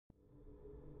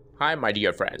Hi my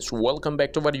dear friends, welcome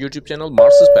back to our YouTube channel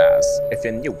Mars Space. If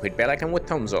you're new, hit bell icon with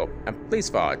thumbs up and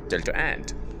please watch till to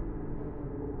end.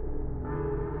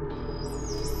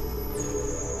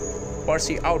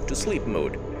 Percy out to sleep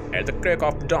mode at the crack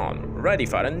of dawn, ready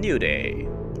for a new day.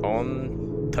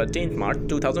 On 13th March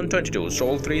 2022,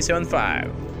 Sol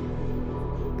 375.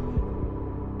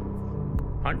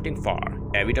 Hunting for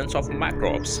evidence of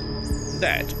microbes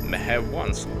that may have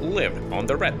once lived on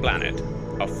the red planet.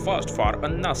 A first for a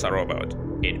NASA robot,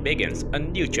 it begins a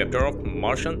new chapter of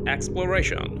Martian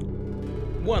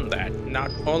exploration. One that not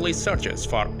only searches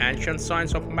for ancient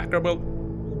signs of microbial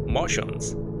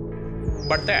motions,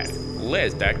 but that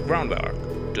lays that groundwork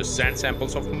to send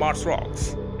samples of Mars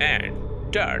rocks and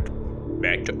dirt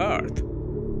back to Earth.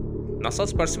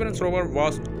 NASA's Perseverance rover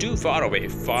was too far away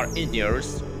for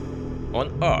engineers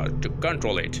on Earth to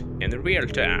control it in real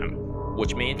time,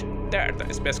 which meant that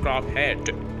the spacecraft had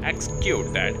to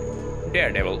execute that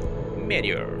daredevil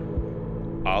maneuver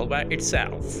all by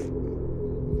itself.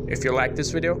 If you like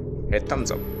this video, hit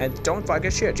thumbs up and don't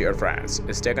forget to share to your friends.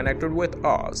 Stay connected with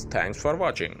us. Thanks for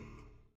watching.